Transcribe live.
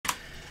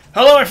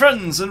Hello my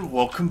friends and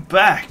welcome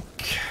back.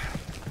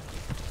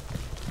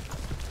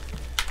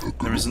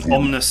 There is an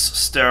ominous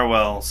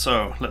stairwell,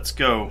 so let's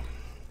go.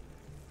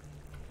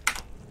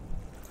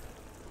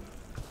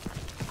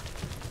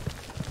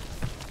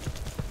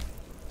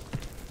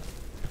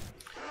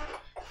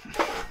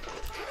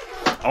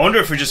 I wonder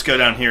if we just go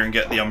down here and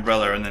get the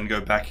umbrella and then go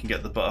back and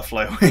get the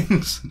butterfly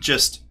wings.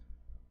 Just,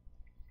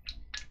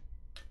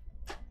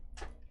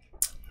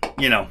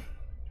 you know,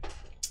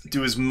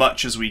 do as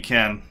much as we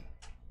can.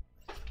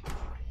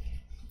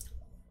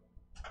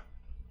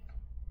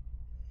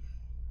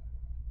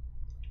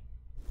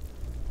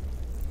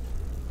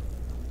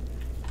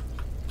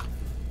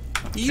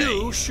 Okay.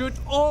 You should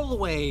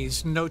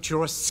always note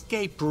your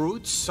escape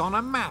routes on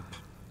a map.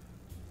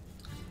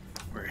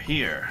 We're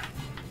here.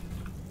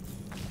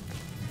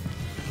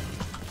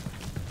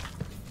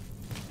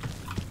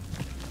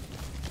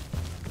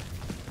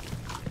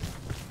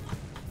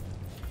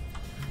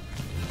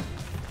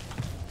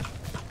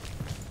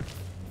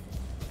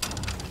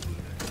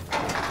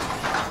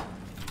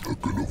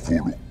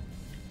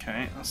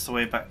 Okay, that's the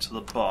way back to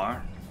the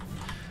bar.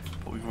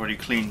 But we've already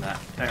cleaned that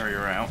area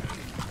out.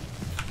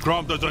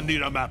 Grom doesn't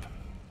need a map.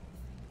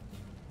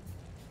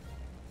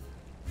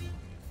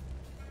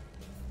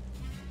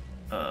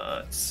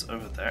 It's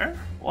over there?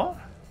 What?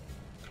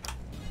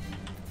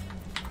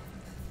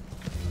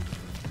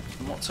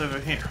 And what's over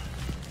here?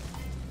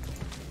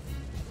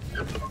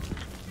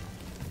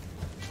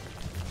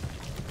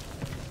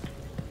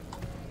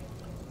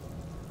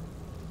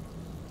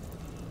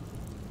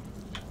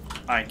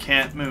 I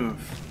can't move.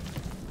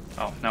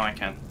 Oh, now I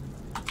can.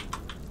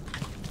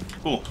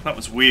 Cool, that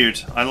was weird.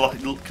 I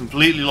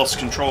completely lost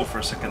control for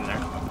a second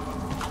there.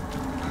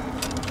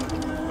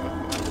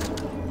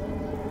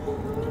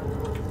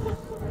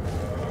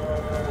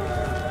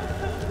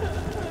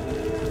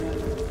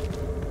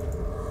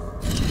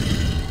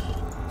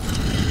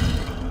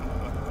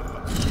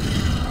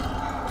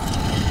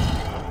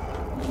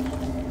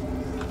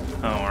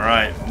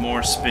 Alright,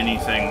 more spinny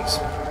things.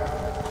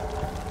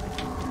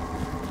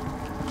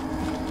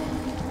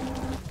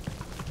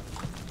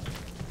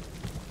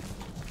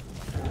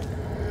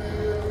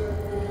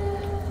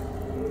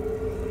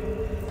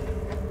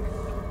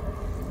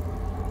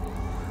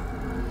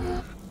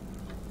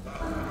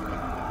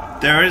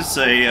 There is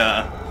a,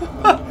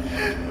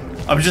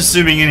 I'm just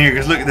zooming in here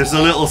because look, there's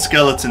a little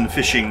skeleton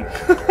fishing.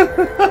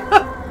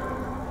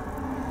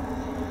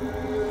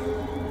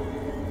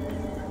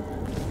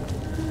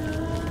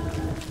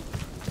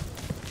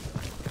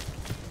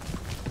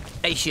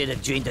 I should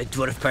have joined the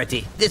dwarf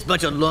party. This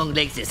bunch of long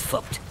legs is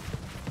fucked.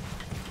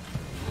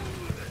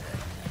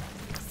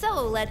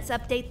 So, let's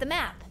update the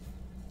map.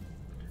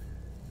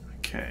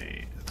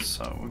 Okay,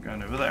 so we're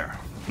going over there.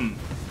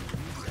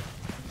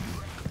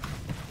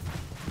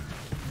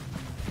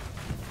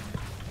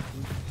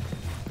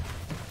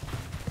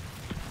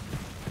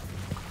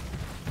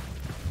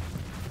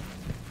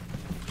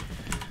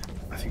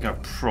 I think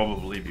I'd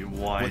probably be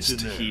wise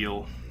to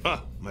heal.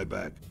 Ah, my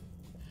bad.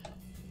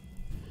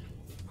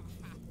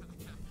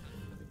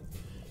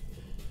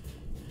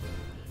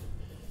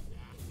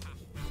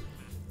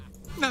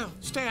 No,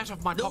 stay out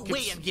of my No pockets.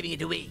 way I'm giving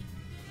it away.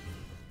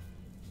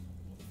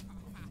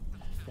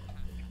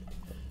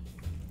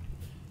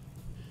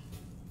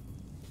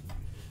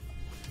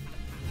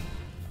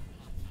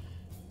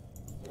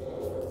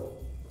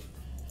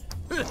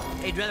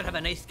 I'd rather have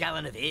a nice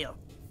gallon of ale.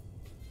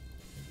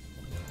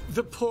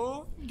 The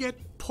poor get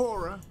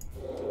poorer.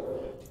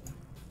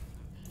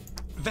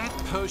 That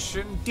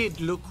potion did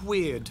look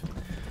weird.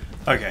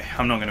 Okay,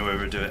 I'm not going to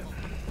overdo it.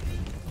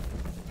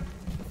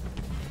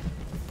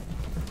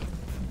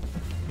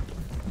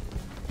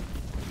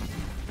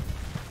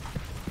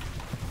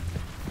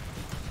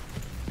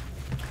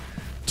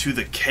 To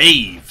the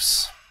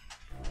caves.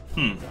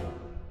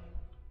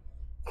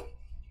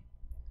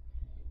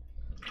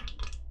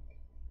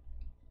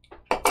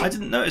 I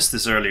didn't notice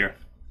this earlier.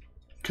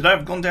 Could I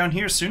have gone down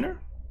here sooner?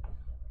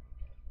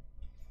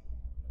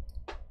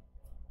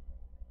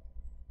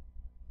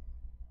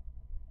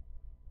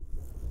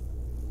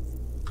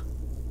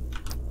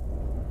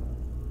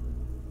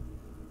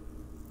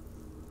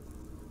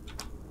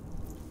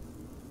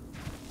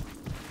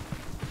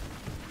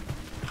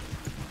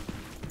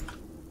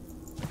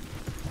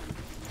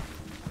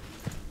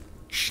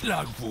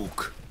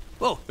 Schlagwuk.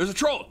 Whoa, there's a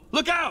troll.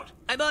 Look out!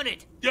 I'm on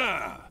it.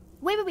 Yeah.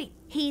 Wait.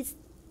 He's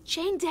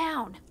chained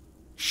down.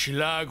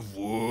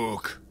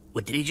 Schlagwuk.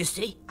 What did he just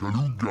say?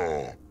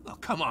 Oh,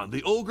 come on,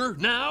 the ogre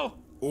now?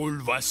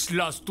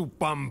 Ulvaslastu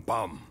pam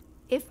pam.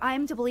 If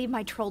I'm to believe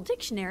my troll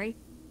dictionary,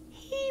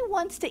 he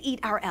wants to eat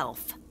our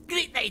elf.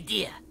 Great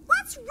idea.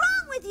 What's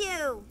wrong with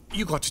you?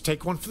 You got to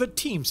take one for the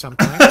team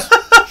sometimes.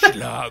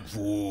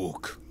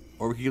 Schlagwuk.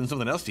 Or we could give him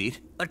something else to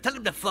eat. Or tell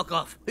him to fuck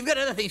off. We've got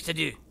other things to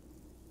do.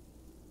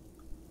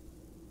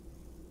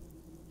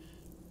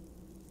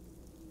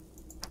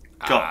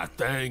 Ah,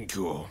 thank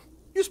you.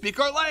 You speak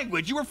our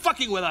language. You were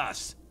fucking with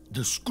us.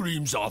 The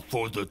screams are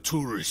for the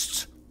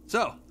tourists.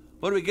 So,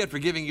 what do we get for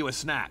giving you a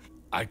snack?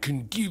 I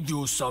can give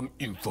you some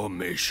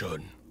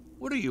information.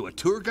 What are you, a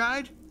tour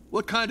guide?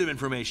 What kind of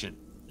information?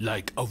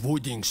 Like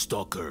avoiding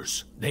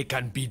stalkers. They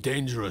can be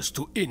dangerous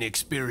to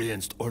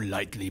inexperienced or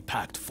lightly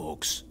packed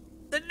folks.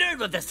 The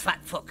nerve of this fat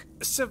fuck.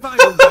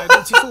 Survival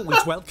guidance is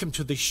always welcome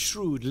to the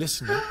shrewd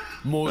listener.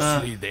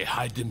 Mostly they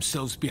hide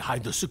themselves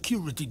behind the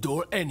security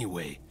door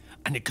anyway,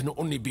 and it can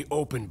only be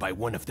opened by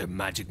one of their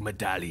magic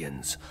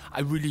medallions.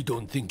 I really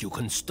don't think you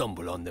can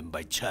stumble on them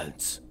by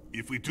chance.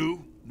 If we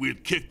do, we'll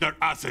kick their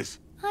asses.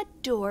 A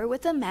door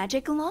with a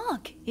magic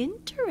lock.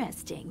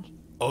 Interesting.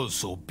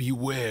 Also,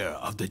 beware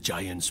of the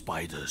giant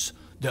spiders.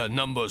 Their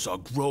numbers are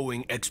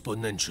growing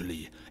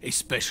exponentially,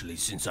 especially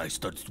since I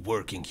started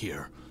working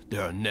here. They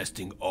are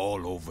nesting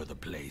all over the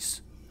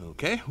place.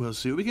 Okay, we'll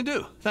see what we can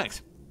do.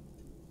 Thanks.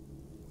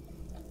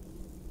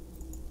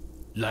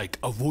 Like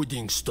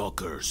avoiding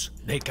stalkers.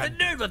 They The can...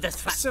 nerve of this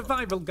fat.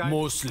 Survival guidance.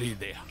 Mostly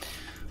they...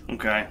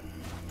 Okay.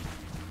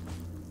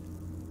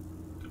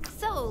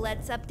 So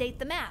let's update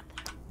the map.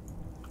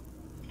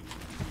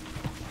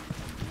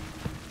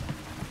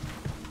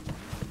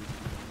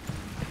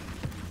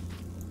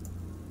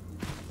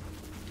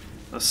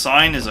 The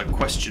sign is a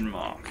question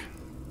mark.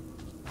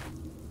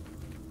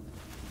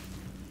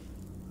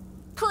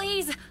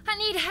 Please, I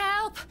need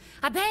help.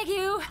 I beg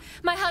you.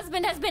 My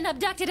husband has been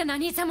abducted and I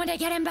need someone to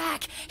get him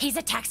back. He's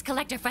a tax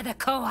collector for the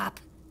co-op.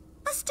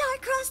 A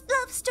star-crossed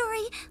love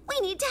story. We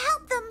need to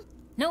help them.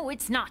 No,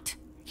 it's not.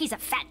 He's a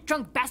fat,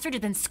 drunk bastard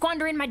who's been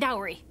squandering my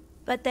dowry.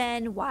 But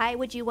then why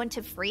would you want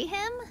to free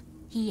him?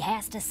 He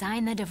has to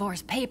sign the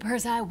divorce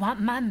papers. I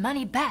want my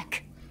money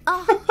back.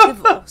 Oh,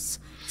 divorce.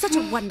 Such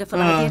a wonderful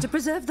idea to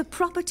preserve the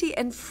property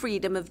and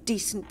freedom of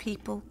decent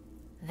people.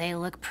 They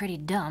look pretty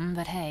dumb,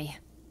 but hey,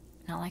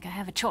 not like I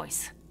have a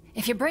choice.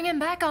 If you bring him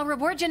back, I'll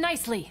reward you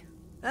nicely.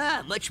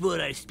 Ah, much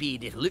more our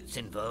speed if loot's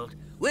involved.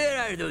 Where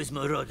are those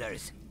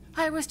marauders?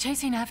 I was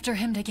chasing after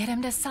him to get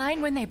him to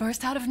sign when they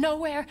burst out of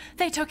nowhere.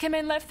 They took him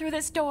and left through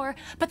this door,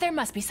 but there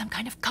must be some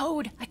kind of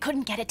code. I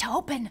couldn't get it to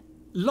open.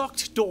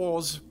 Locked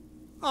doors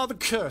are the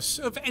curse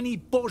of any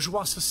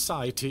bourgeois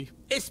society.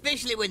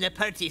 Especially when the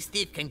party's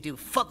thief can do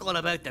fuck all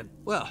about them.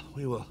 Well,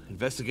 we will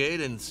investigate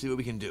and see what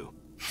we can do.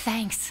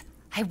 Thanks.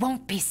 I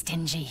won't be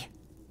stingy.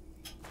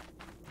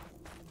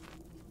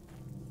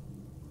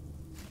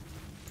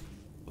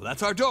 Well,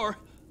 that's our door.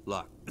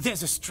 Locked.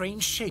 There's a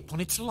strange shape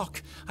on its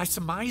lock. I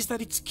surmise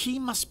that its key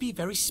must be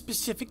very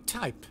specific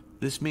type.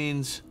 This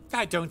means...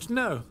 I don't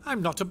know.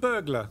 I'm not a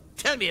burglar.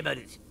 Tell me about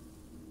it.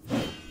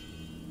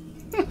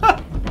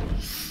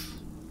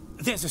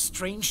 There's a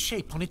strange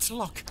shape on its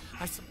lock.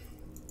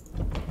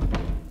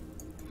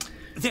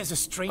 There's a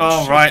strange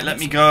Oh, shape right, on let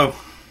its me go.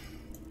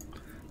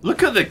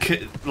 Look at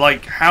the,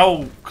 like,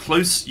 how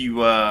close you,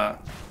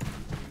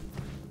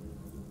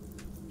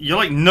 You're,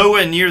 like,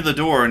 nowhere near the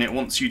door and it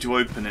wants you to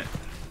open it.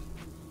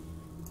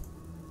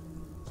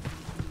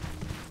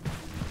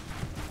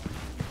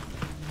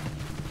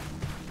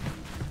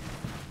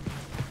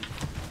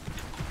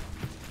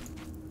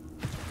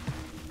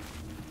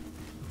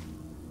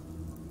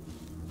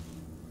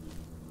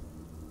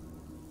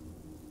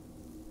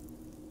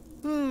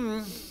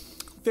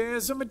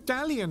 There's a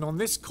medallion on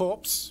this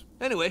corpse.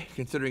 Anyway,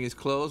 considering his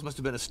clothes, must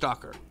have been a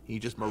stalker. He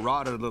just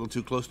marauded a little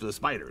too close to the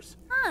spiders.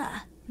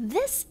 Ah,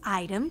 this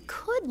item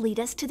could lead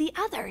us to the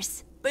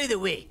others. By the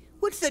way,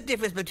 what's the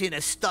difference between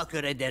a stalker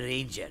and a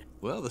ranger?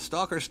 Well, the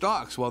stalker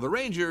stalks, while the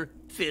ranger...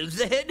 Fills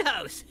the hen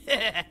house.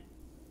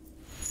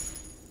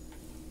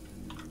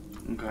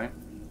 Okay.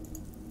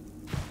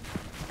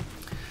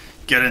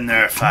 Get in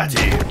there,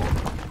 fatty.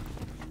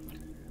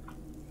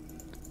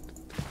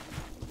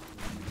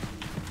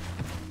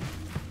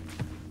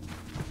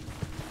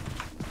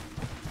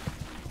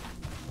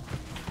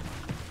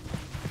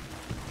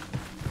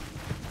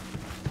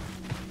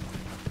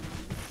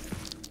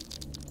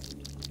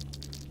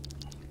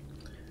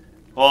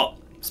 Oh,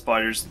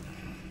 spiders.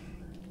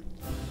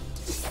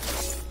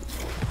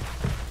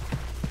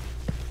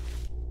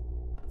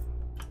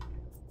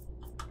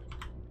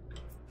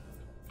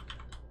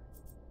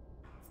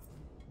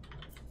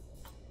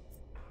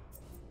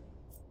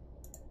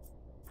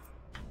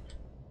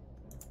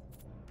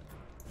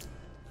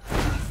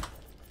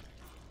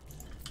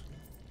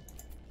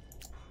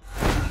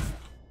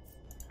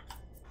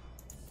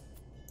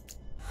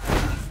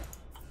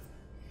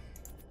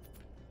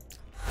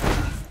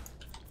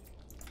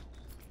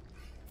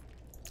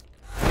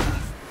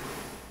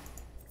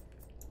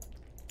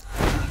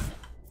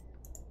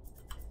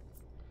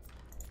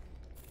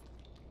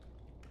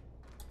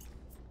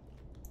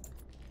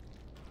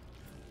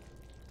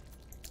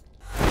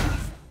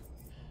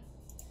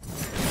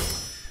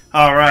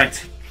 All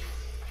right.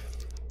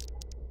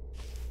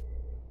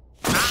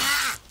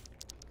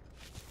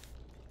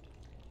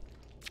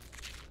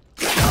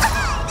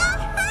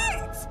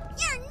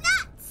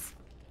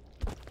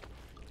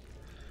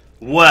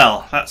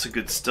 Well, that's a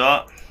good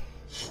start.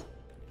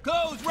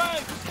 Goes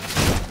right!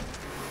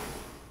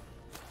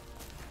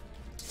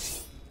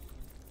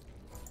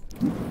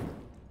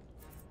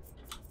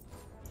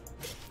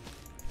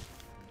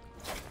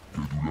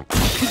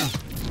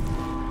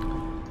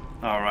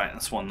 All right,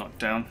 that's one knocked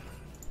down.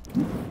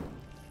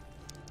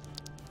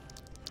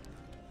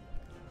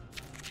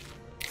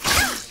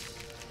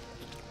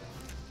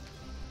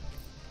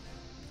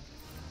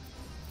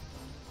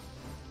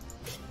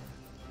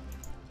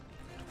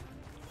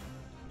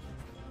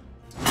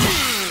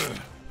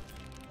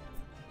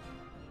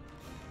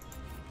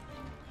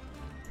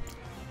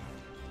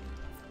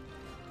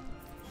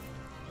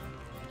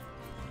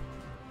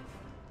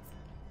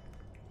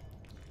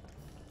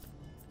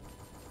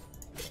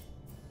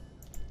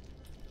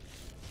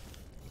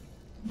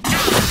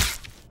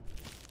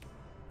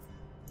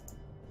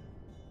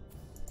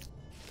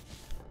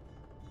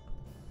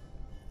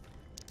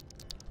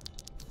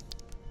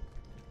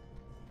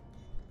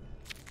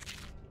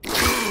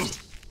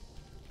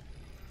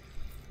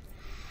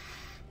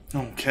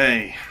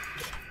 Okay.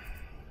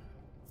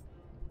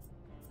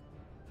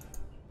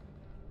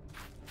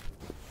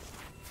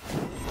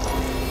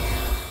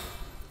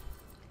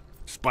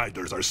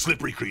 Spiders are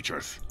slippery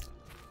creatures.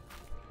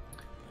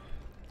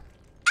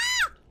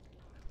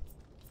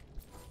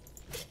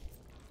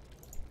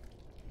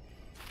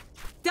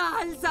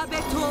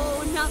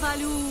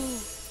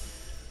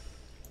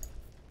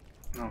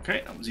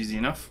 Okay, that was easy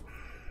enough.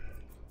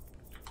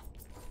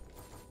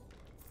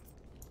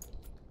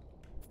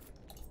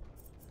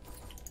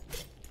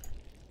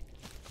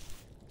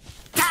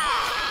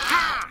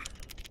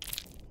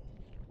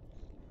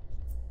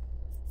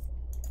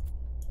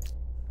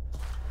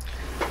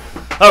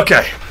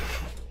 Okay.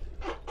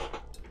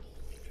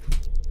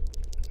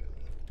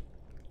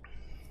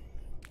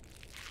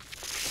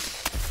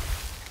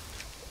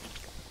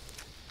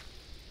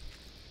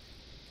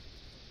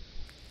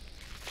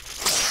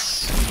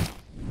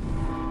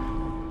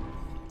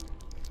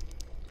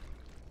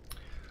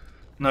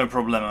 No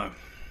problemo.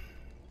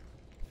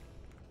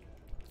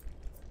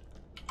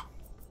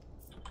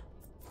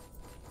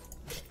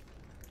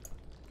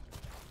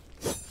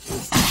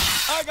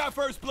 I got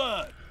first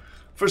blood.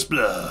 First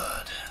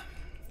blood.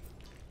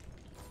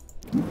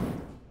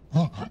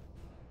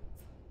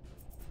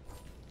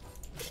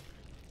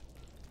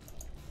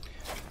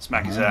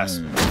 Smack his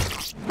ass.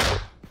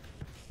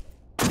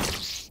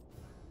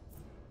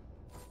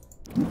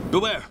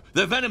 Beware,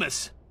 they're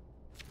venomous.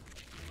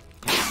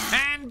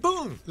 And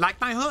boom,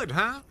 like my hood,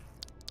 huh?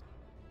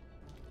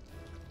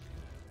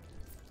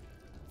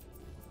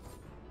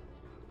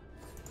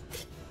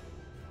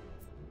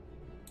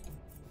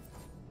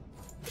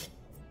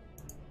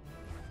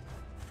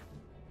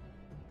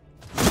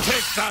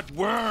 Take that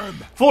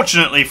worm.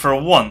 Fortunately, for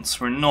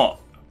once, we're not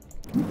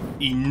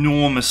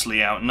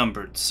enormously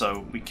outnumbered,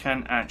 so we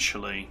can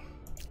actually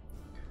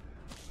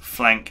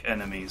flank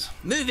enemies.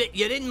 Move it,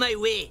 you're in my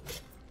way.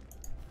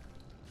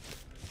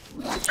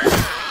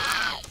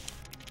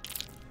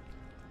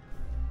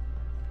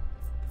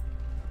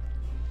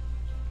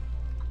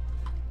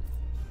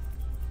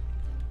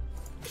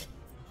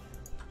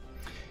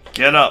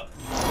 Get up.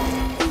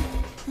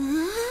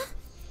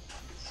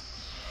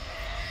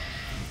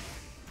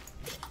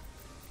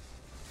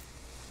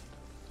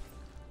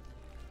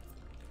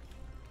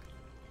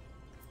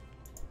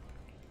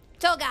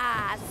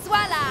 Toga,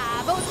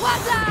 swala,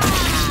 bozwabla!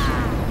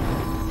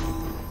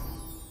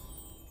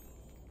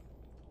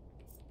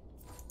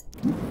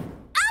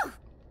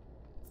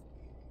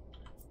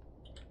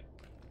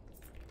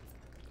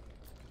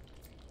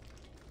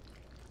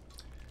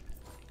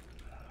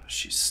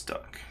 She's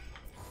stuck.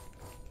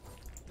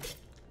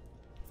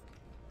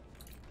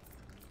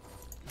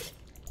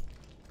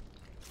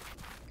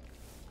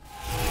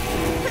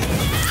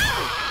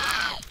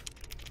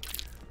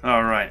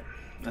 All right,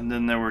 and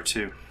then there were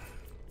two.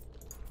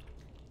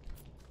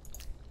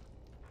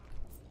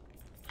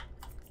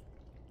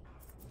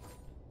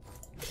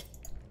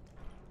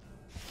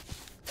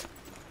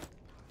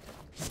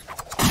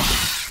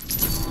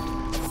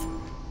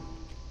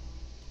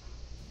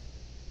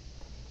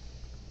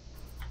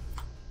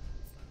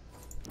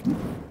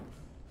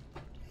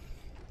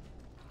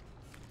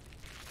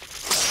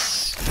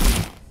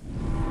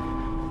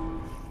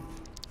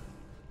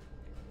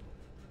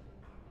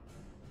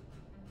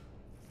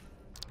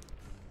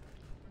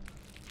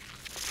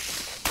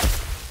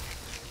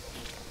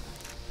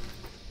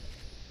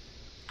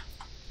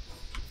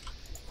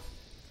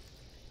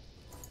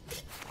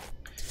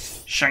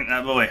 Shank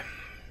that boy.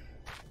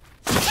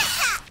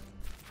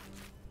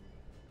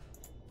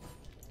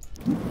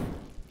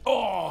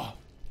 Oh.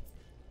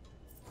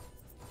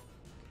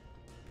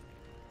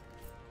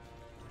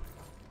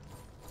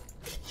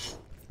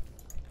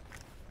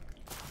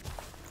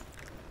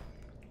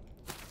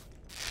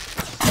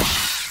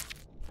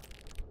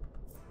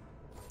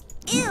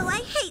 Ew, I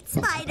hate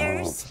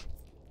spiders.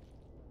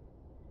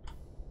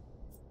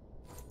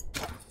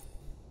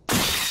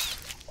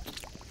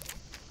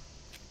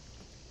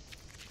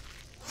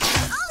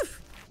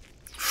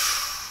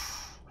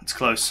 It's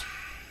close.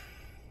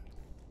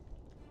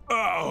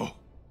 Oh.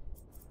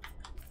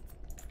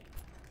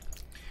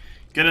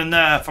 Get in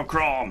there for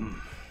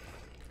Crom.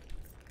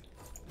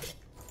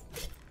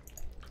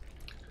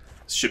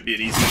 This should be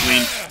an easy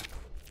clean.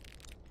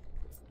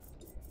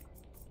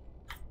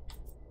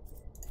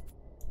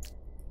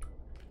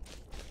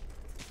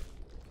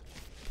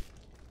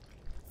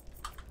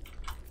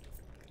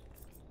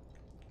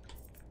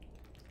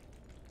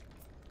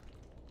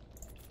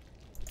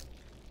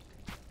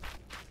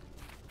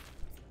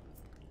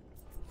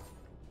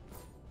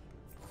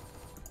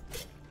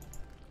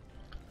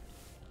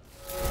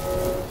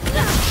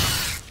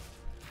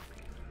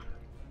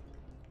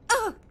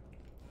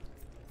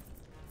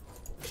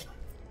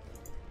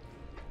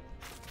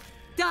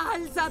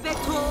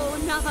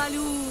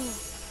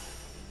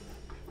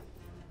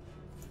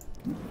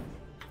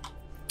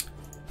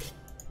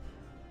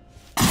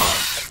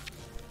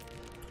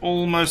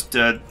 Almost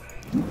dead.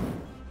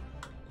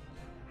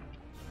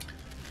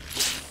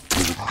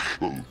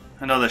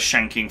 Another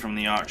shanking from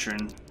the archer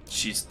and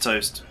she's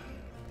toast.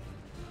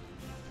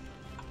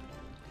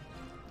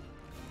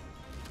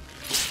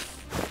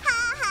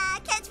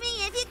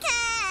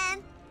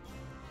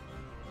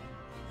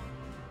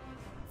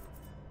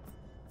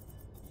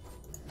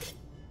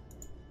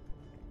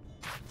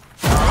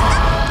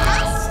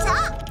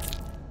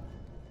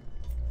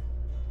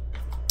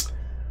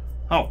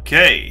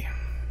 Okay.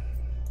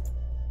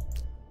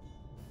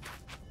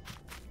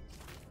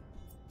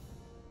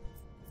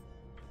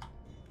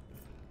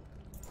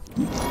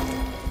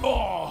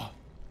 Oh!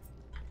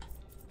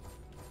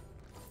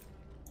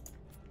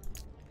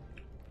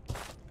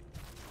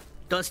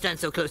 Don't stand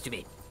so close to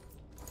me.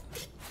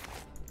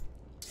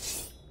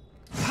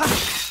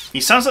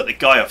 He sounds like the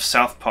guy off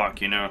South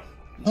Park, you know.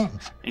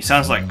 He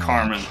sounds like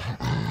Carmen.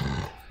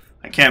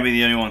 I can't be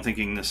the only one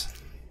thinking this.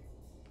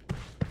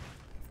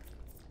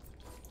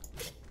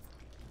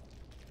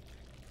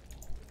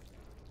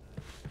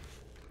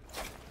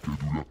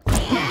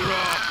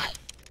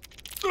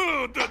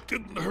 Oh, that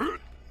didn't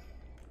hurt.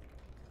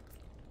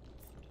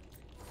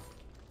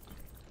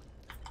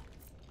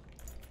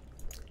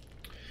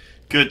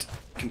 Good.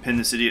 Can pin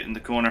this idiot in the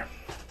corner.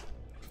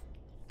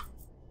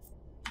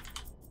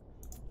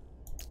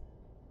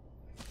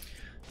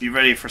 Be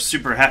ready for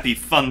super happy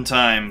fun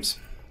times.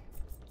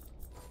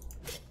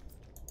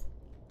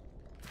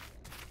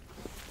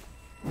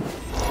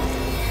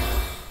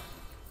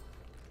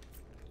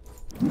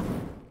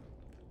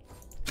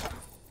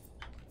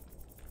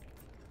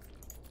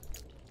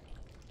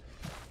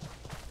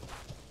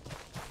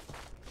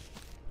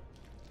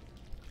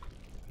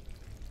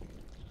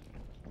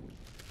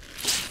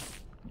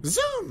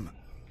 Zoom!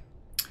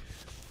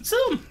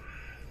 Zoom!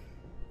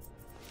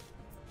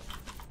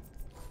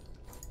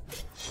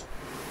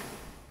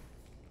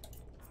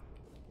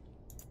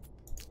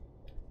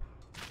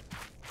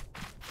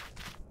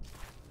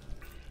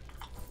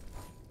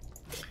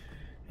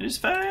 His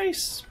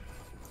face!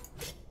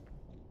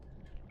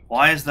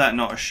 Why is that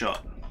not a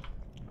shot?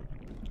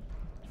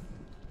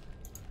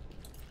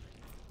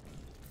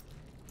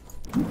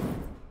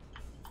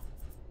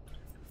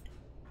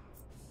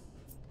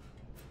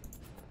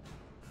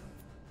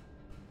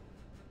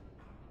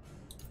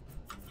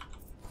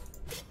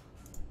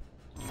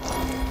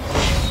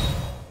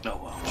 Oh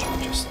well, she'll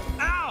just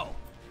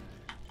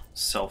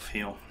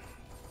self-heal.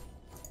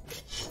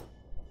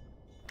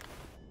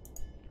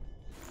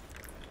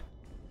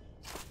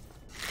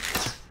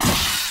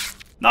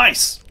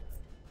 Nice!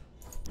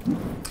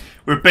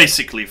 We're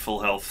basically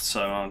full health,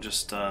 so I'll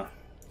just try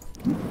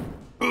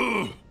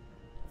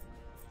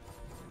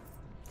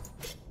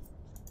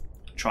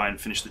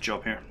and finish the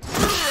job here.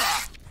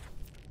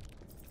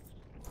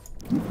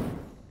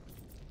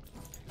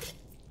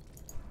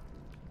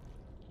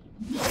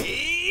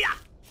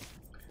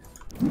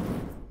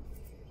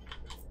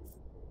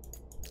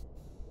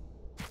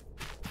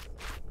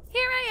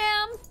 Here I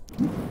am.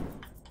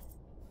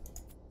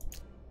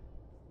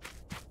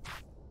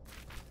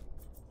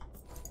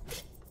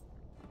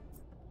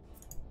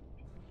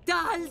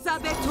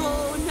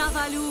 Dalzabeto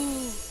Navalu.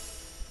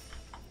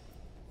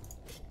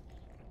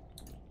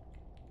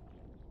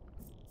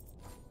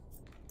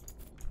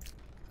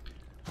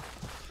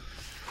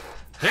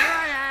 Here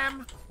I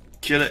am.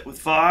 Kill it with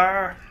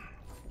fire.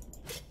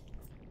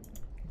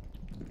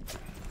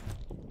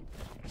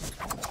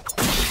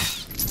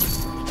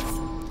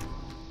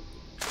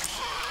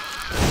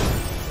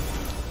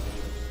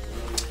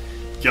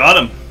 Got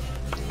him.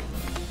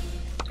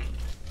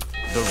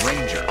 The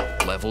ranger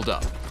leveled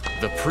up.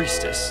 The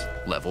priestess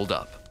leveled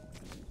up.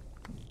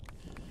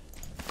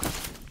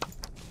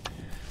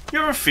 You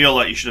ever feel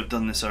like you should have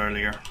done this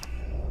earlier?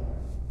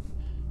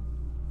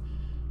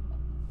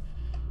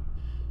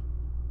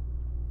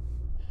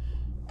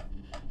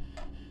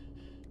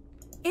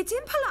 It's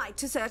impolite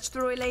to search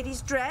through a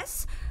lady's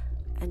dress,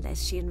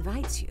 unless she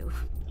invites you.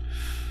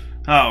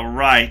 Oh,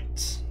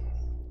 right.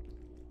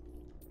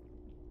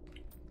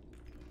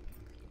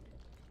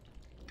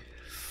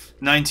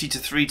 $90 to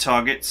 3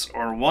 targets,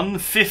 or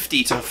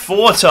 $150 to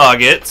 4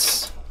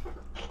 targets.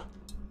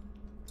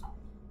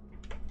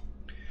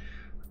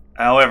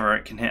 However,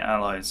 it can hit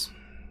allies.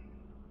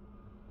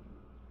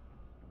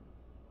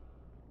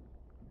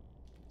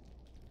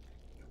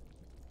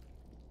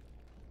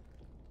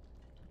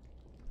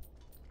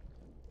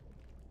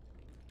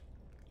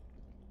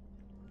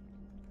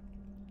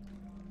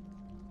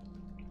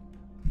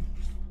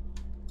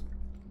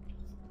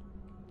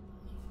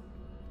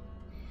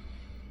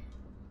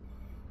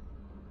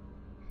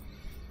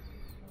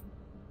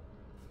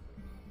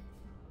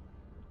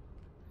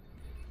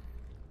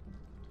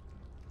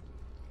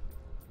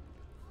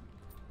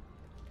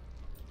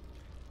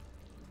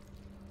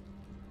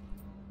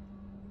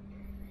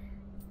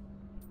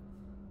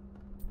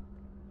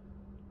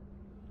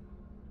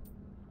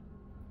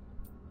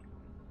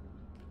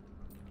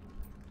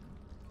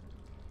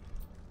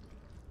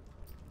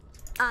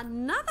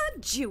 Another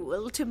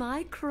jewel to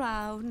my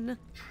crown.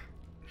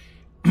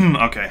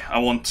 Okay, I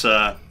want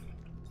the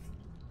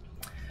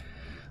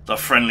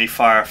friendly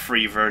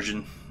fire-free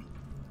version,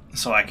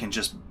 so I can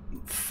just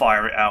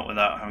fire it out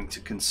without having to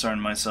concern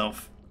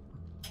myself.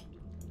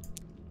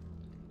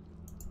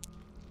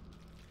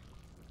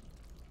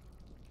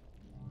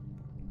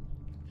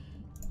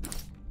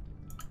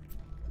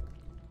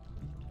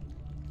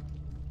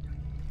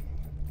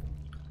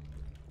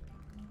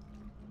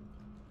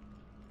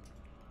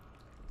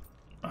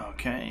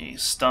 Okay,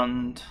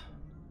 stunned.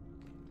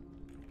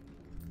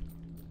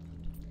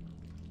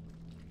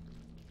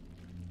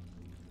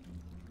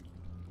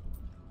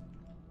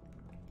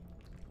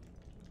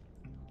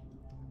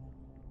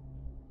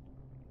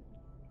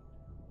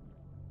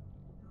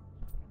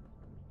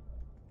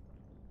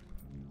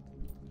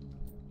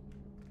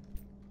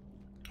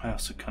 I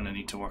also kind of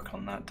need to work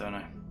on that, don't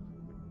I?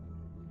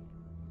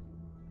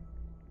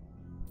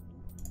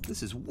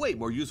 This is way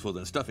more useful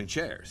than stuffing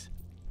chairs.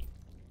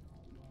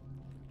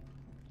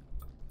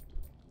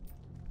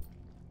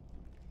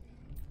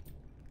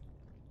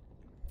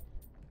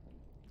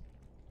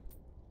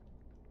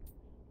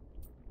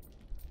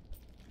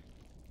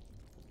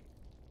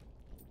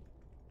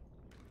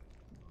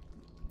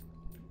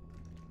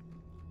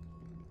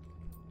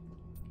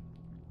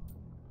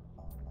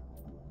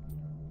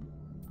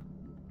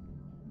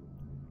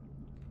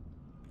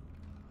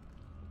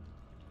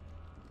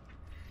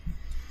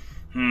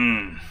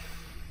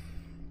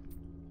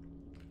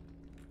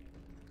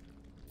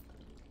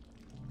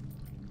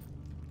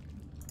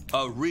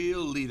 A real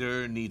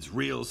leader needs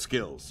real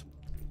skills.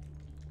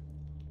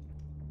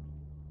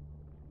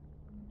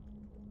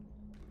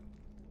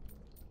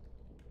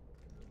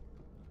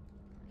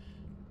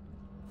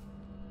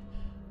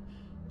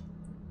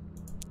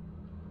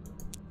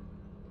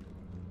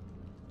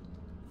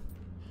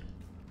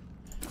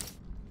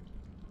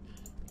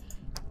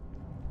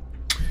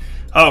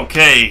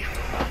 Okay.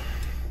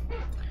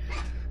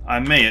 I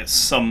may at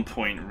some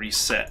point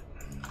reset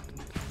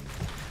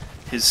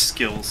his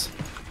skills.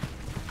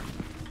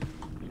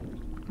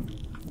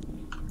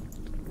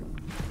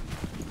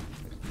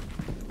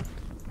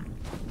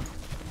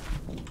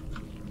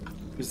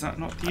 Is that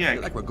not the egg? I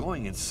feel like we're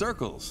going in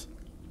circles.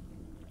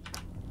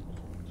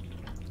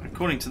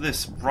 According to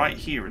this, right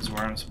here is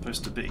where I'm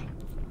supposed to be.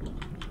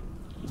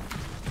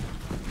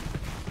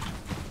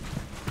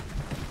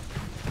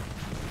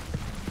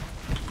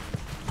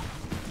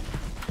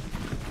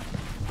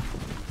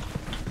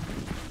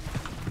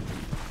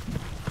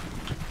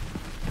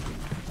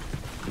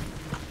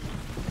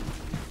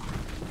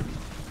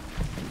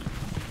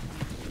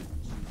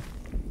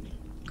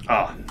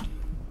 Ah.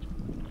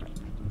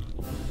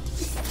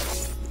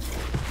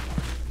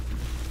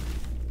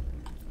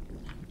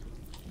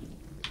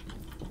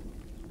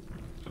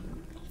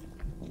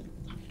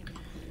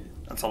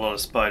 That's a lot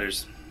of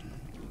spiders.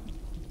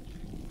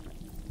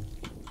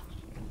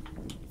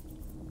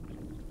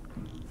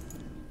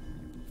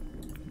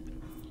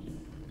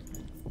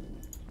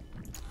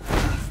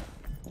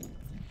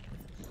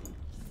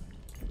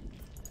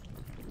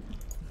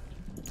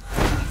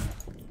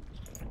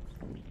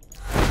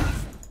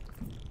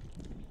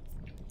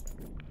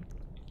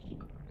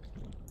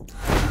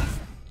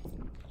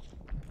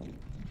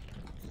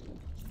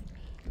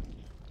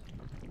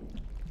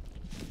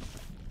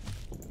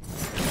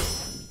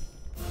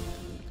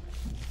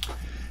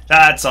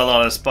 That's a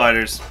lot of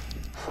spiders.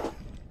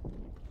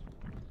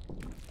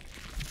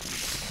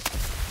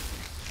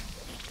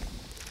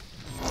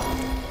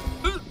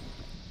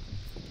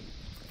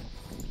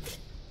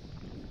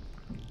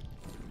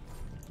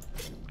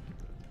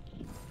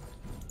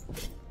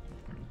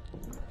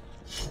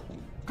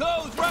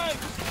 Goes right!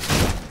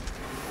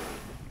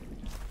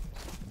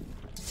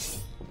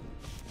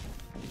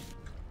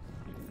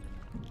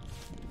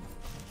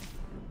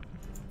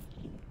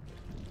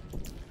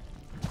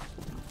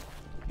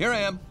 Here I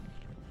am.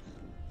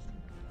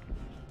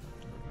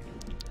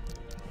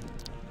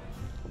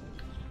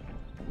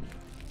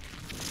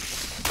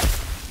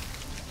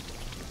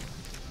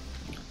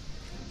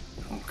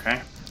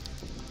 Okay.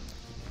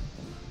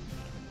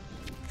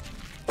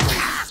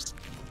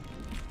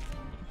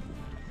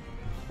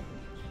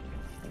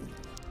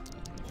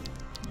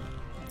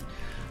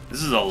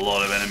 This is a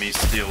lot of enemies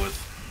to deal with.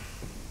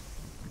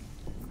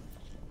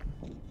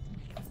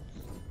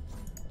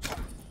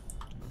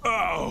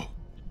 Oh!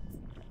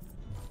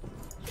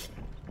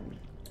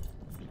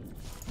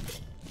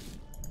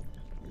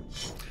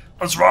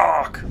 Let's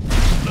rock!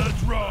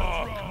 Let's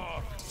rock!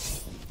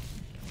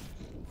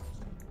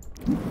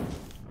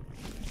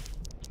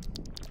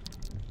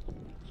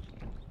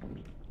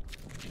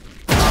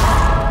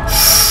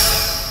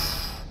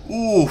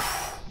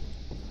 Oof.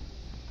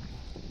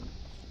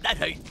 That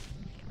hurt.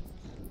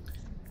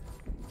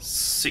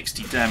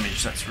 60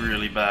 damage, that's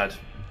really bad.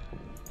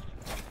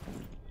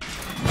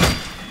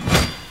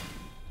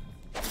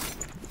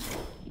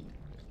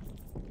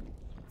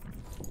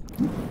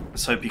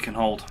 Let's hope he can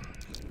hold.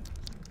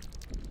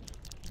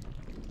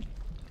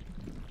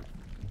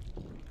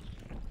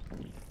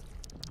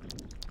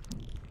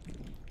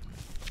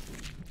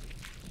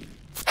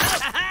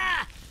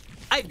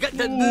 I've got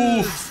the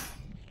move.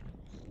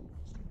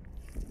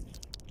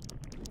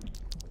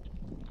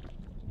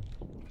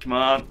 Come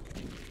on.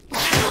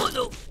 Oh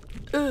no.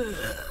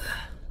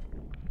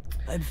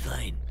 I'm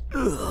fine.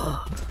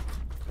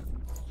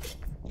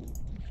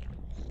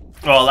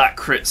 Well, that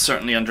crit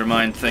certainly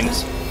undermined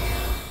things.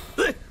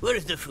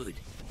 Where's the food?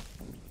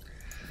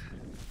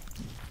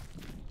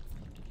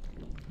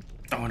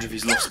 I wonder if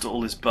he's lost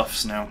all his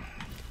buffs now.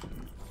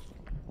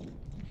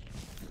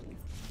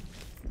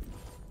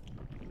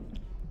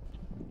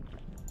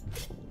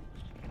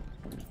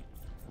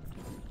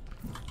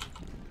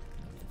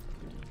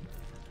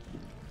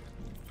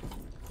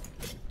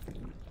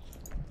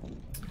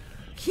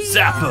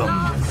 Zap him!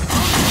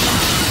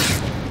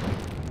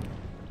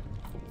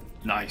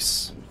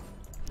 Nice.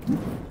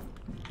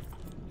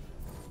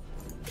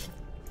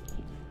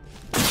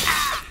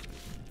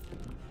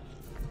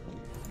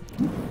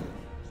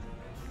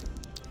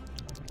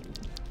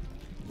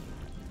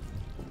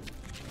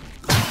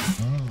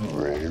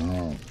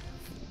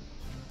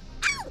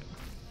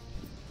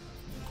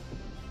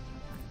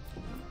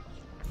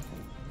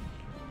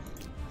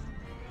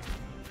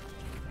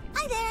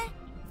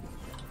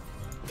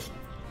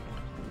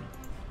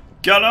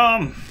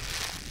 Got him!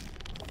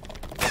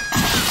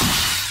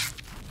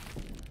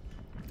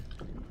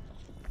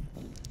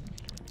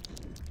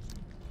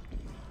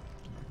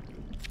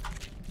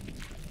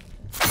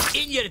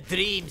 In your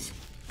dreams.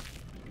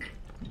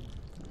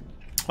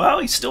 Well,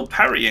 he's still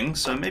parrying,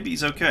 so maybe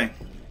he's okay.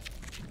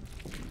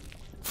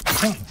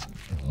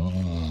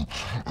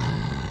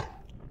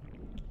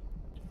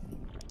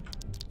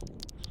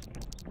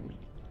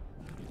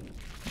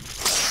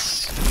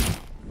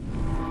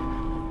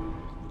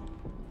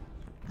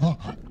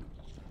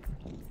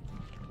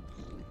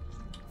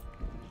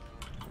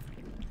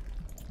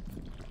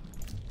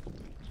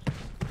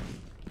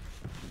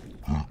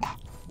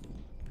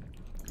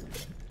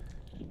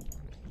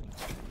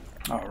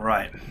 All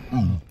right.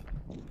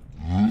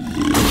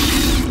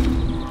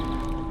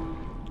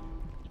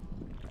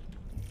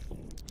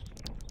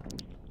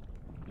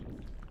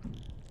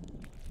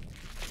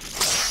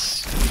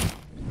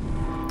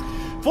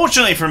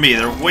 Fortunately for me,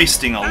 they're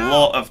wasting a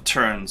lot of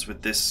turns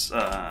with this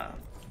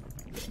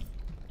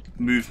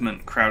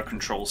movement crowd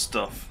control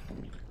stuff.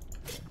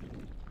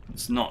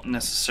 It's not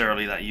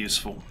necessarily that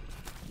useful.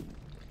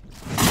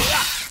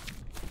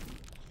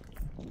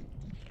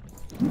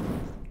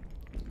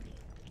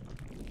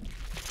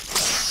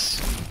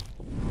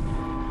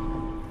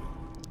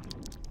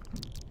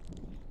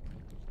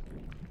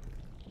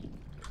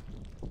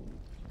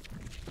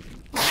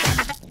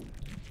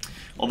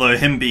 Although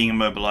him being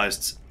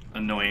immobilized,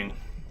 annoying.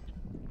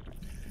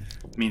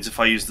 Means if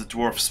I use the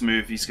dwarf's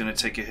move, he's going to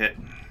take a hit.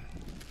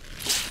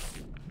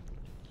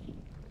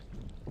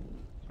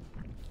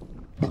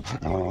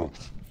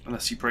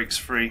 Unless he breaks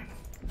free.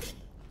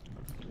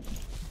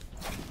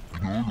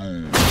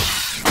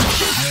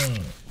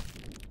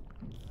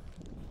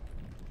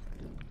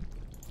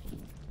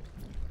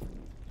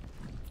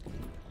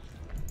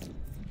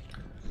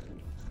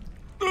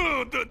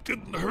 Oh, that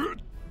didn't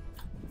hurt.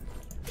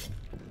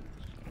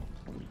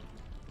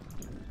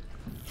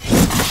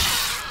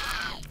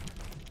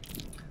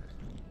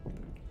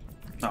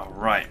 All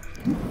right.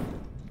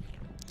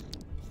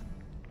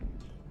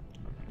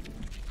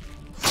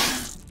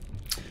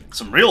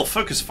 Some real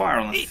focus fire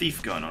on the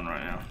thief going on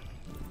right now.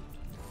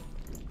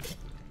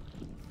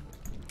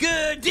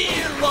 Good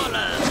dear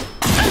Waller.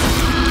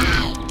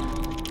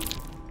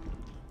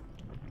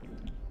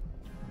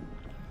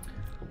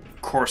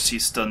 Of course he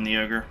stunned the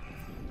ogre.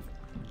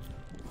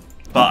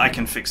 But I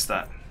can fix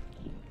that.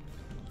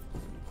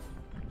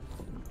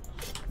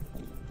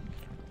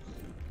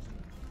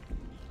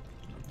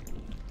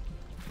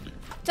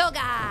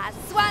 Toga,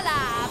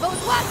 swalla,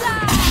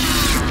 bourgeoisie!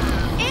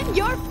 In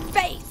your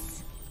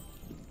face!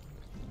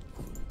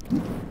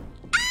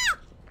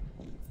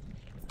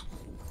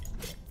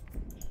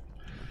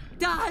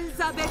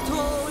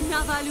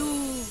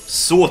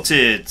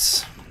 Sorted!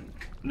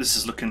 This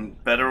is looking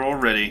better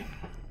already.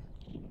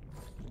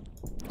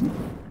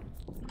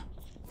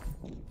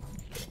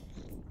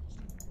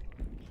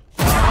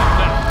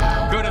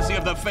 Courtesy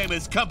of the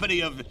famous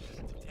company of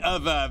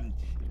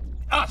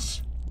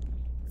us.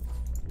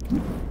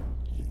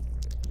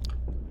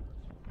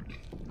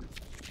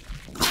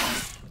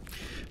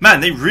 Man,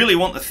 they really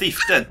want the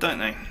thief dead, don't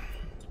they?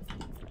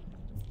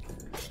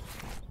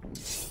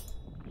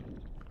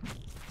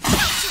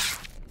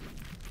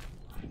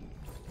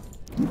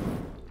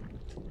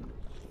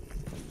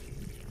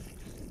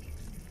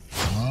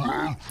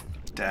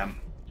 Damn.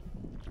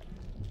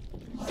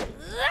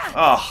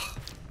 Oh.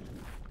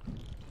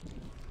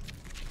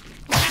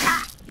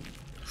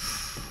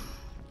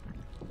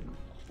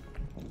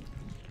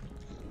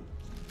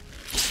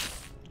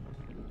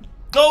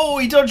 Oh,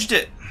 he dodged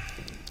it.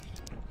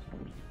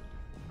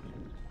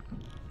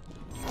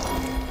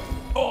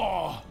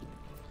 Oh.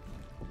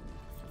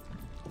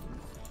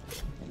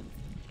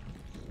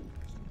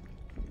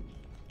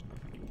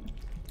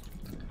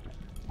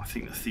 I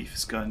think the thief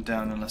is going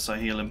down unless I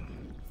heal him.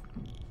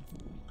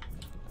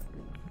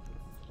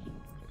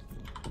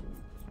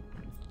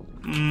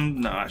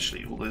 No,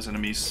 actually, all those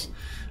enemies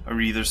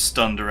are either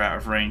stunned or out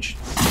of range.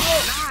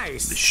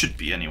 Nice! They should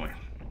be anyway.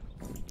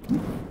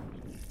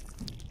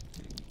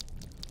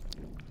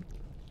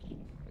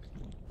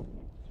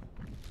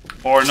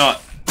 Or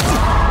not.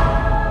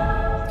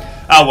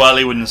 Ah, well,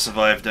 he wouldn't have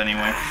survived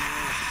anyway.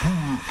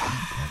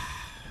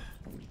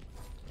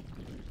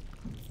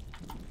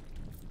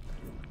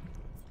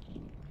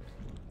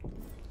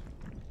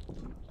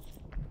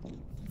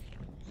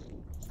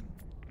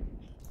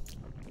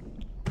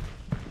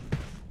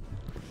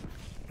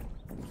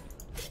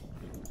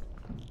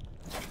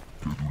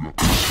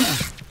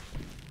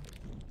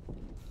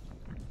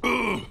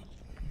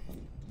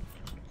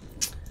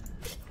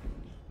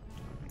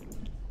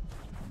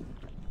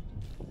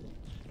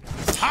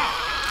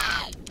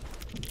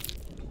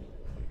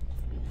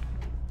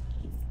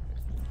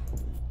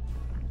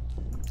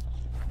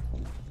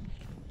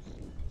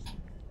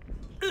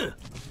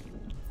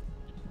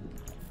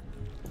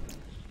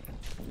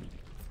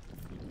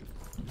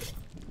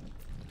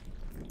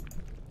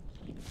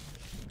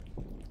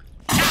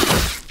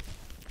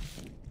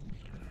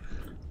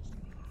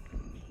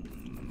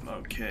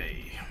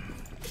 Okay.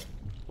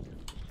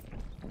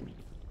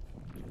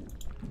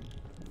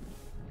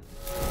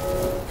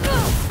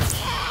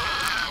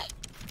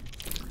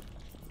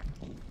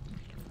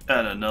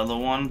 And another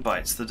one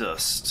bites the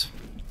dust.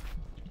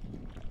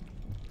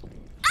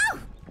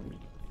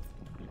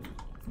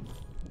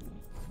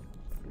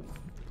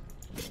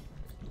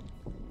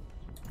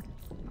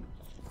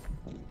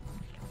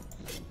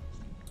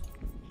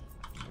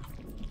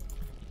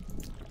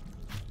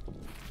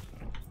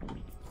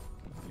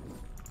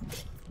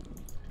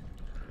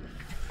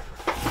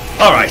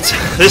 Alright,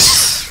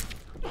 this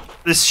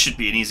should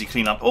be an easy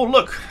cleanup. Oh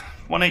look,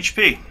 1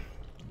 HP.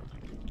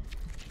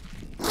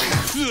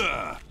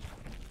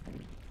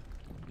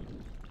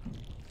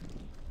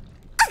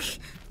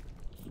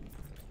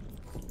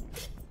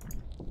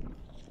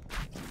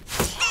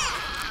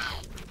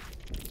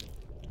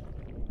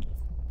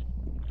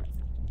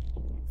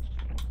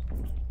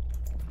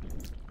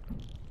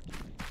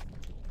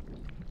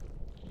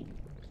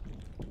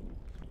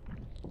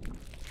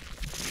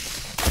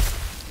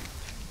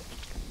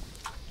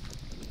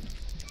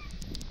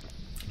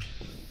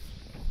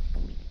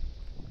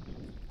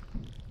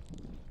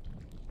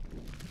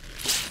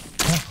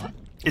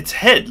 Its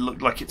head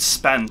looked like it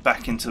spanned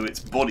back into its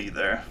body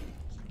there.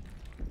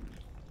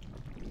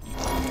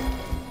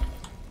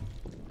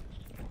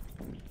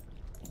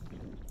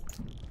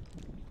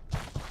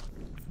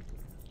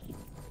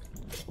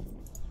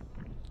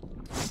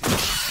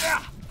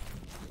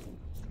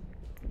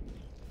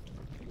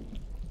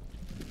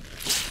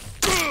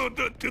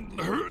 That didn't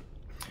hurt.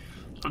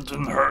 That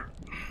didn't hurt.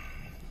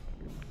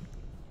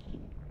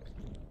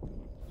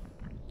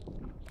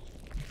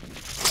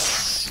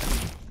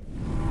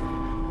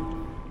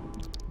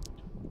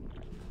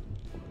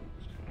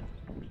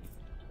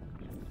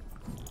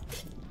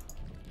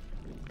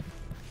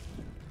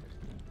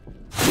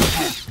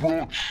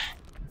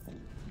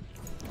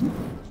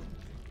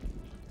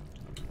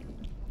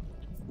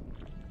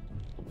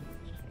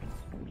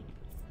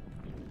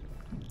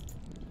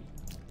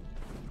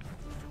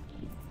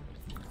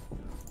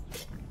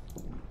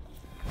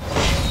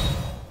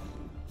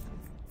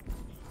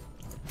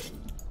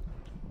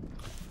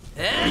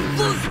 I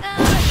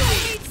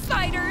hate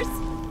spiders.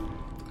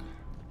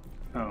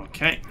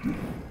 Okay.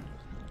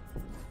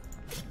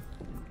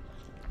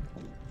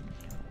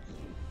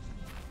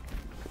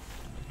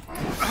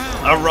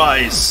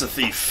 Arise,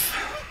 thief.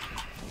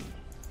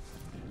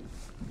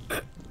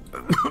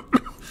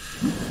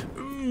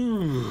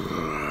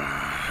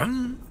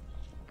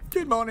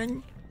 Good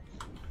morning.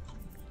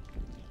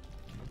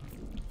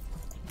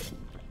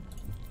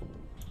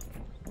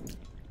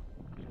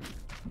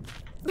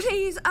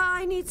 Please,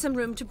 I need some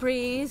room to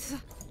breathe.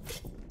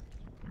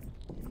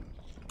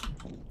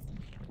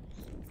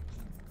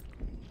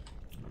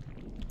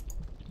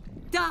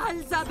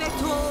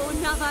 Dalzabeto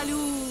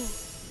Navalu.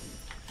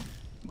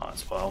 Might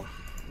as well.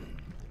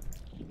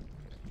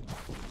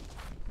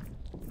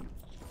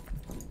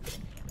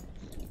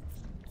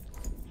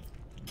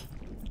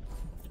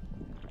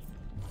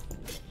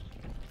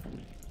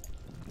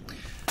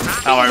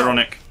 How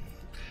ironic.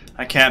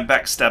 I can't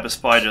backstab a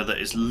spider that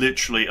is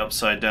literally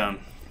upside down.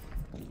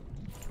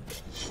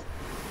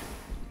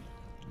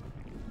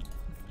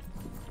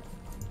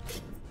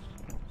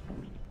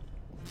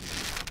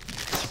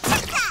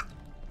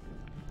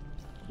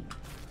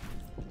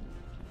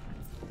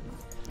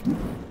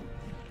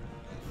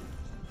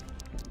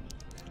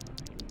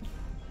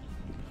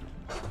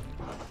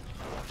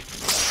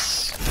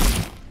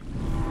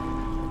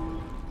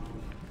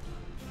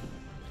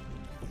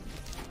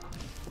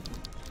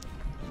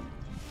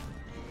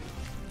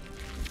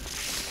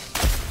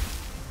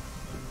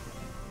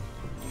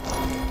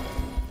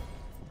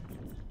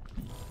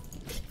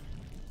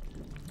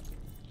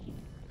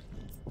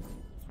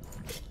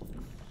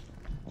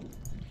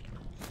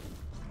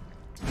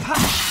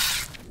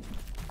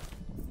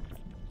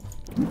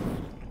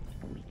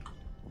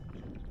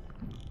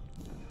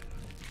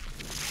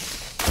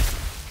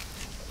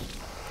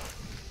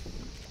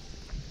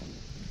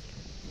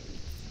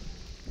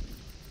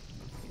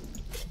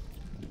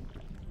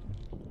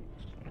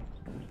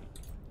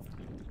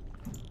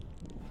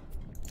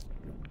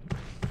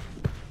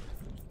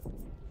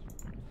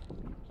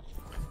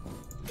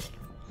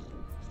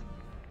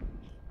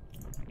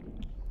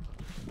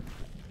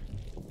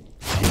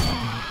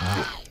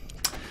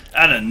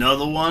 And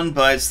another one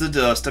bites the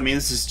dust. I mean,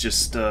 this is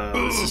just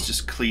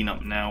clean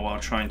up now while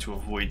trying to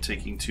avoid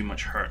taking too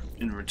much hurt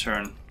in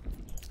return.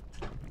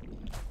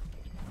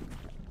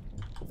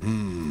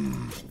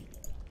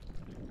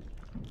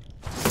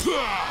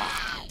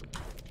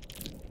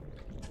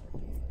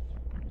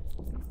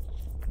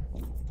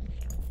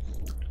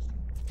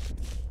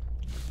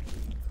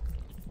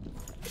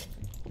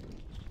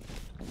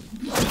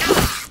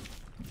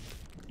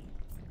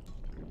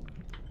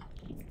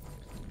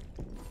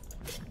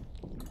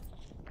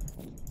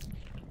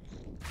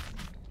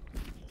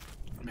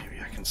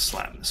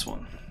 Slam this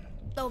one.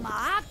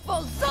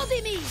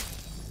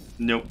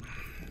 Nope.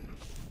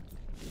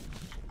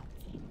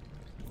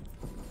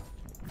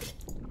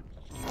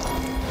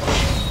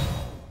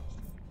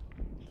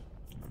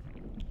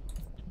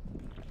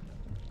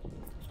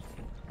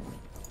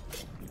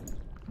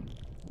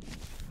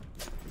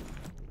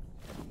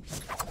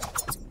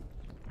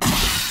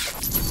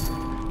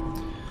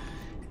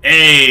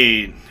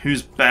 Hey,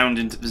 who's bound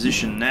into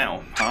position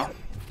now, huh?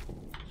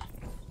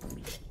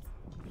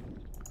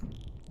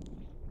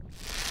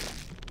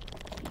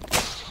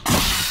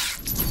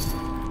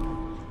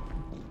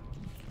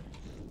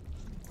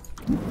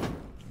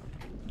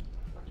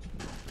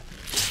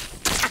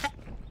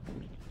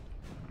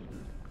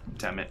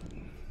 Damn it.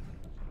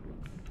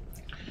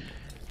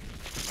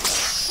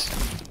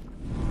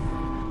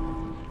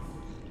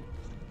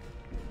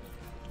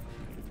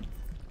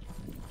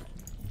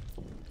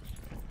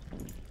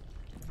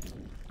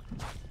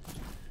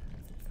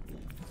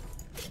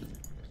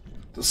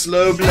 The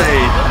slow blade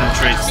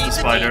penetrates the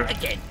spider.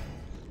 Again.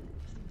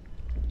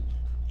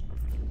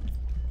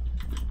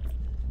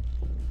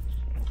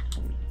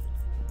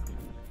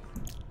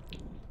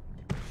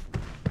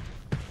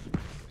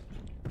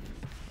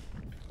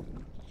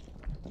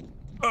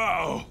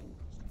 Oh!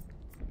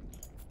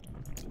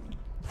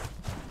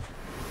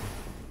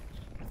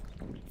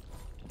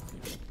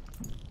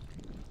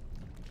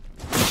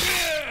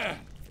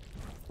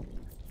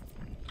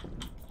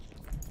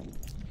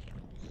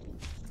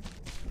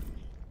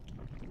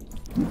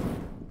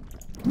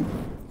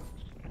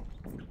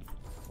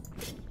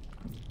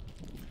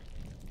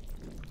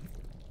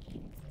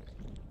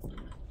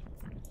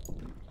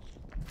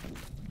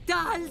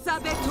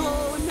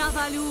 Dalzabeto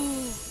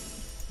Navalu.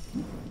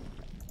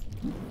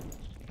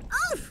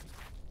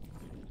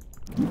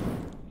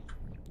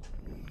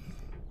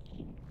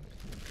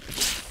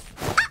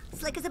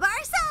 Slick as a bar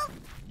herself.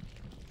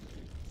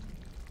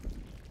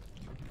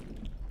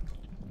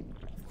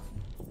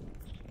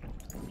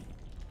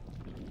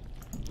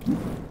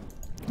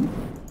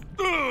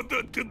 Oh,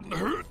 that didn't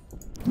hurt.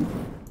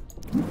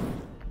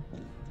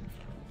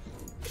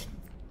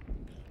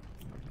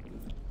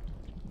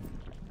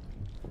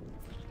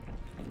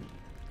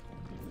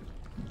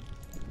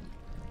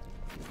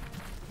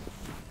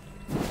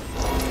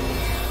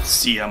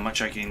 See how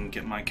much I can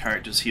get my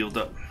characters healed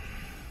up.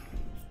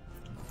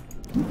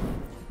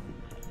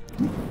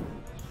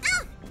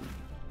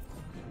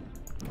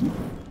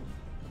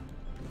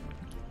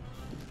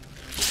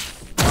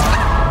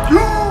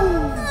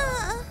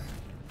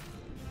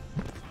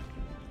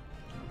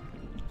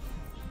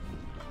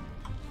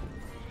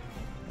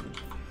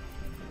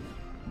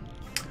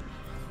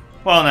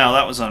 Well, now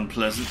that was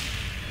unpleasant.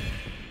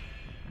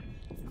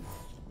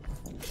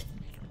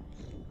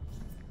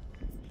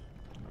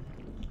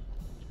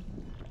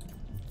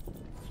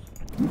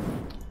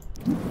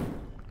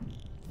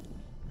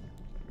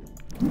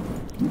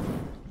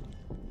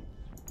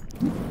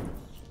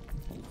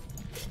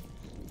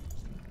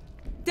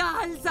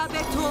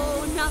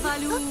 Dalzabeto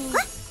Navalu.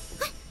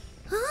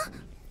 Huh?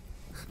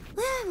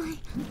 Where am I?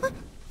 What?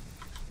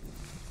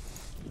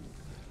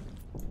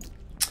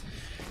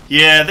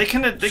 Yeah, they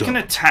can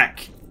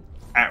attack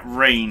at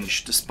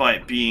range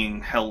despite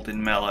being held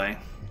in melee.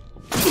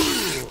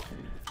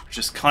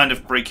 Just kind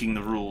of breaking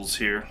the rules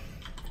here.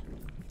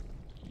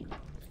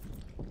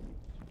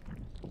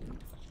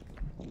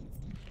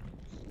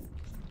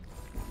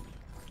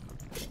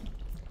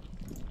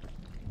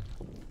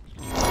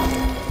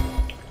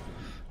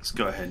 Let's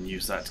go ahead and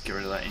use that to get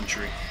rid of that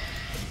injury.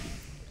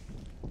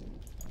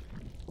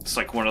 It's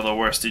like one of the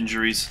worst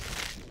injuries.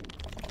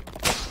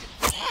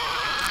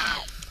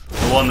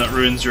 The one that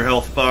ruins your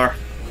health bar.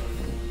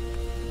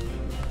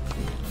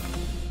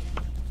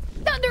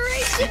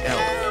 Thunderation! The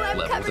elf Oh, I'm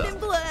leveled covered up. in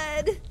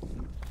blood.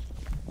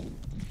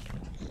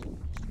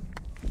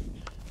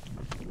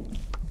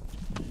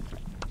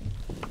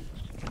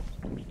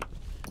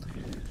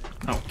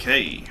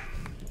 Okay.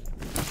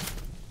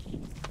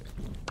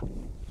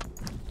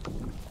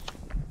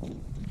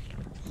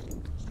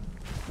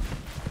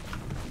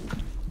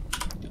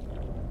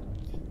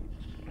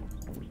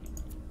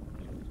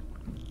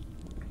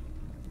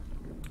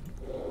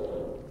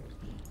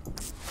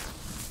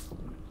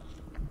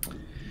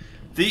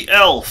 The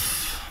elf.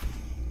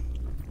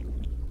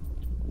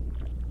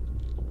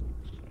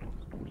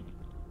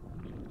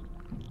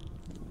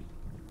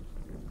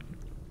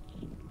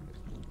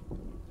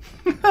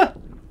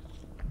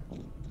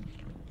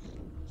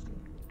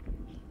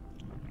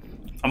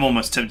 I'm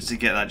almost tempted to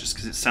get that just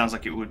because it sounds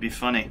like it would be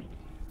funny.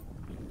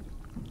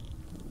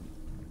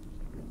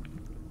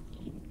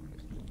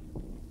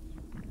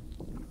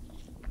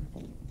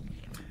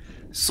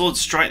 Sword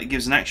strike that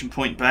gives an action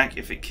point back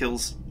if it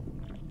kills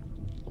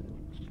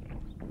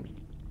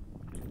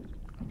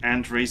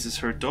and raises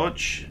her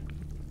dodge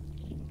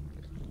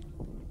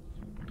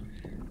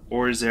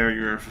or his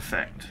area of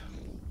effect.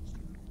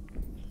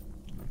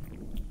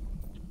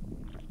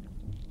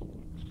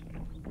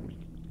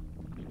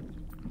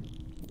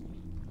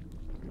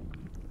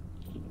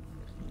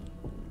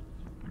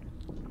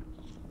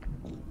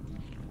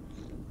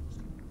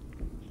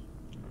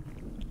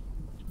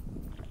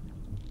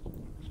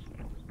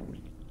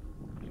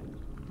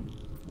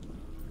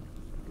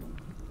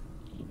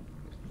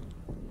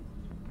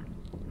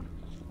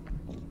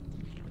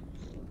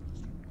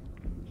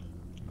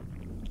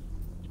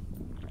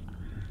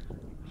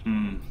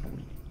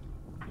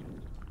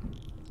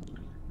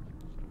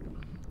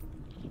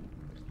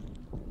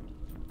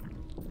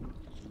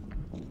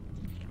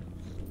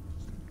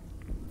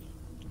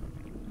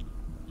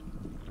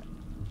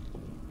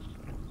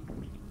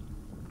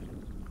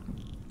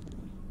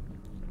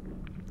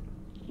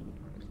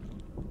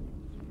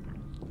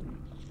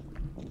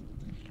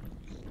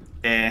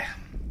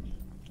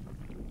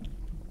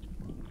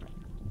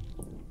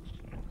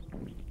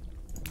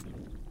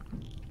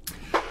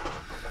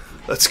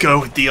 Let's go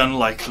with the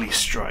unlikely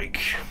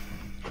strike.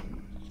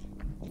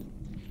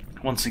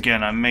 Once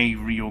again, I may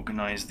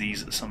reorganize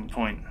these at some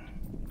point.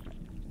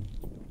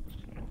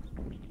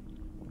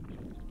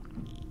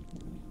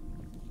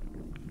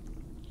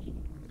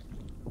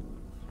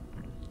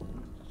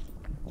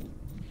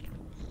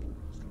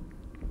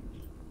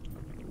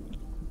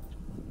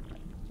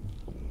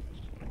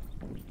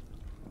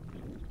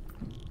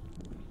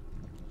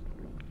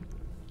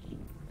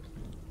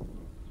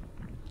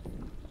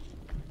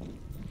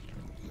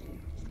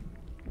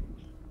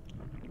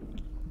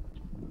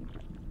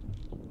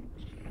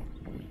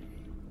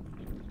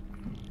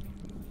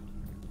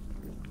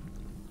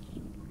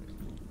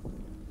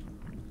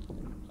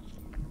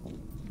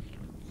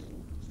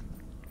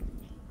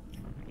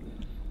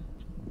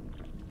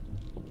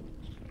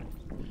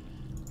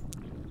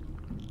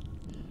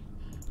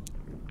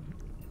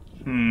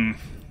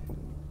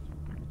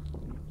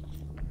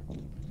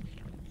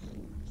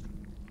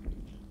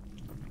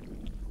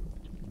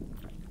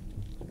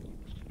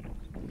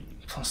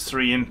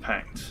 +3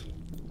 impact.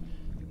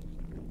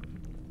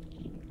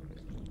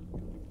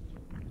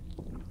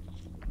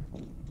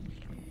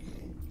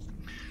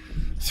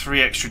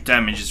 Three extra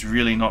damage is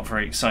really not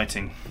very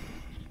exciting.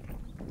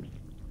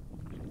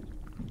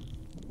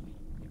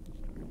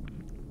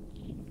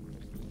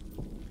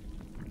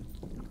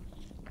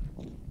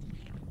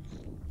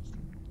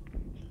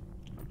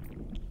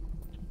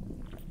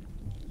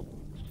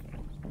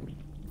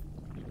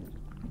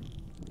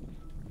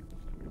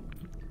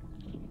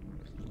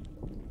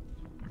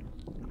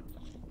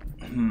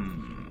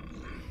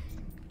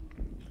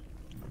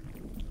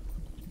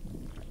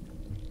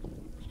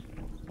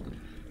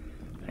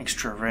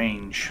 Extra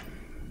range.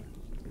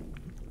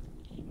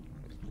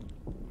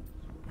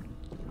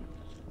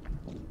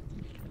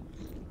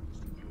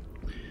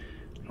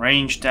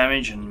 Range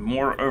damage and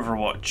more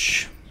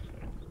Overwatch.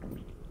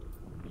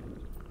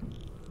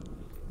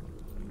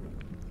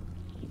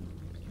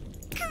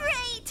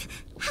 Great!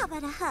 How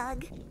about a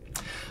hug?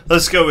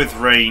 Let's go with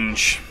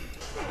range.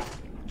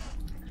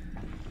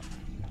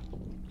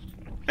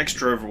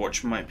 Extra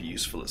Overwatch might be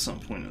useful at some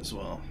point as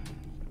well.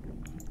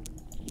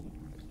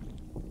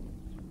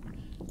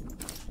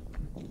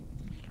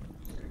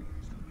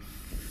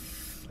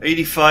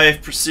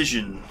 '85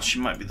 precision. She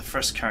might be the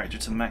first character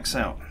to max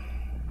out.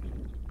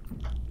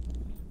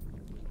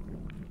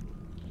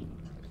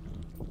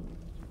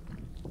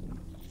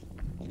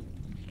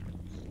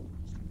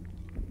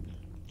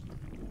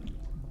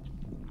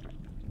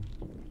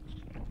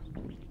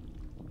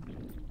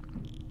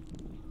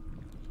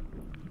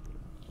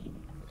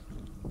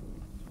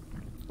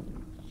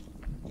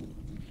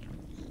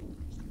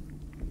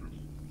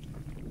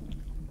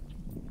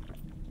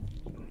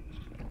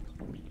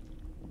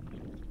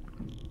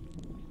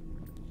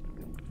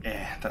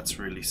 That's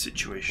really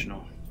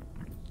situational.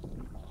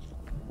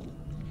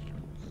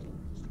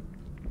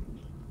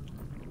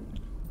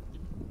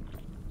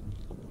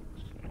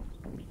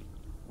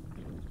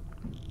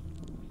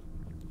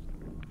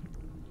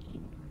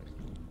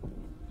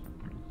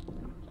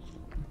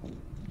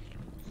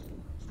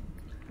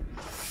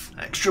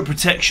 Extra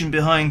protection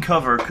behind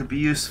cover could be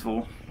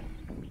useful.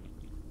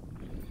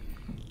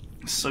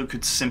 So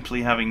could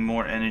simply having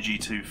more energy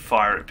to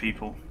fire at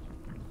people.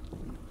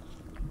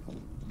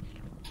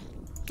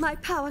 My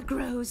power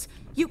grows.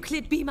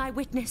 Euclid, be my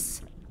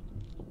witness.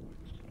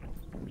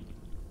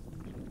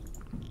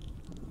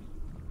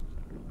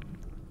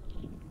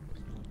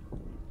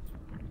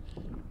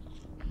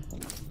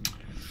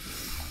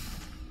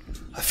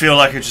 I feel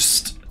like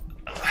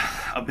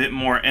a bit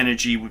more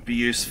energy would be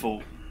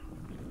useful.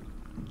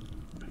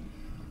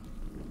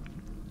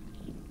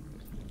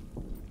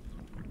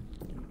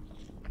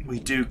 We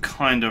do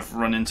kind of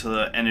run into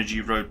the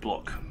energy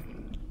roadblock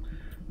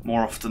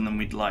more often than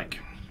we'd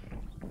like.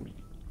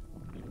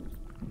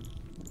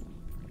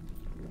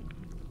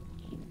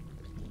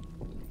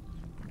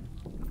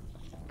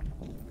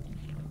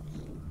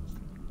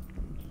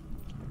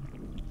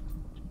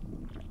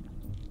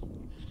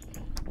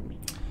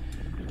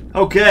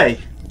 Okay.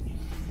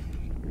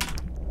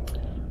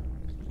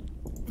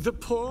 The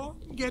poor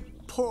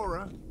get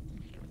poorer.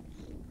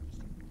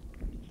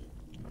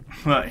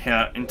 But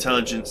yeah,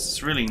 intelligence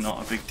is really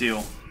not a big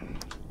deal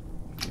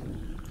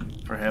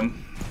for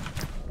him.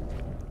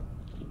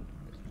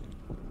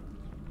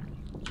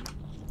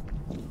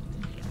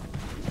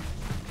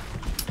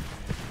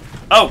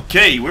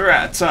 Okay, we're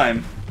out of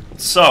time.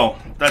 So,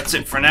 that's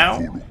it for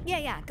now.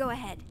 Yeah, go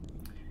ahead.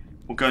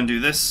 We'll go and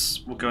do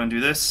this. We'll go and do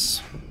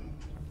this.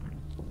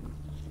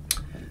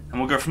 And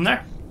we'll go from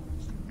there.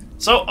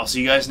 So, I'll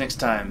see you guys next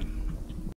time.